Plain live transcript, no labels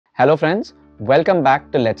Hello friends, welcome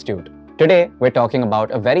back to Let's Do It. Today we're talking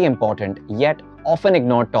about a very important yet often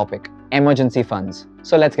ignored topic, emergency funds.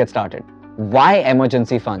 So let's get started. Why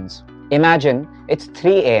emergency funds? Imagine it's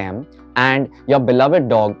 3 a.m. and your beloved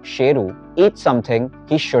dog Sheru eats something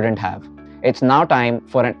he shouldn't have. It's now time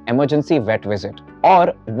for an emergency vet visit.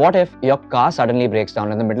 Or what if your car suddenly breaks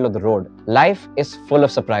down in the middle of the road? Life is full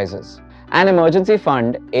of surprises. An emergency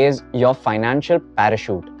fund is your financial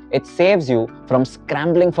parachute. It saves you from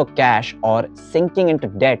scrambling for cash or sinking into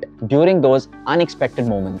debt during those unexpected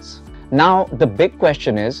moments. Now, the big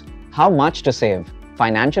question is, how much to save?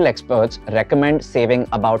 Financial experts recommend saving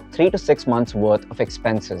about 3 to 6 months worth of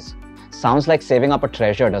expenses. Sounds like saving up a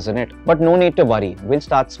treasure, doesn't it? But no need to worry, we'll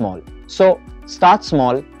start small. So, start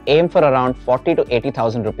small, aim for around 40 to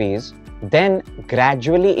 80,000 rupees, then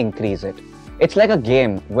gradually increase it. It's like a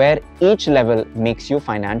game where each level makes you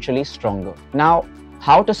financially stronger. Now,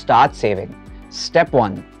 how to start saving? Step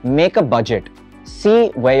 1. Make a budget. See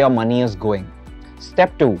where your money is going.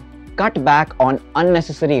 Step 2. Cut back on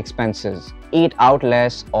unnecessary expenses. Eat out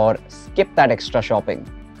less or skip that extra shopping.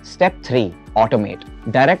 Step 3. Automate.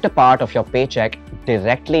 Direct a part of your paycheck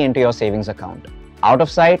directly into your savings account. Out of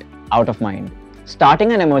sight, out of mind.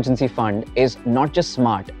 Starting an emergency fund is not just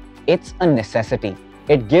smart, it's a necessity.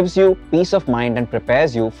 It gives you peace of mind and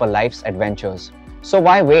prepares you for life's adventures. So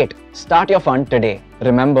why wait? Start your fund today.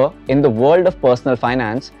 Remember, in the world of personal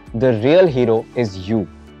finance, the real hero is you.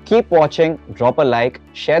 Keep watching, drop a like,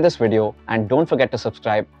 share this video, and don't forget to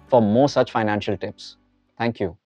subscribe for more such financial tips. Thank you.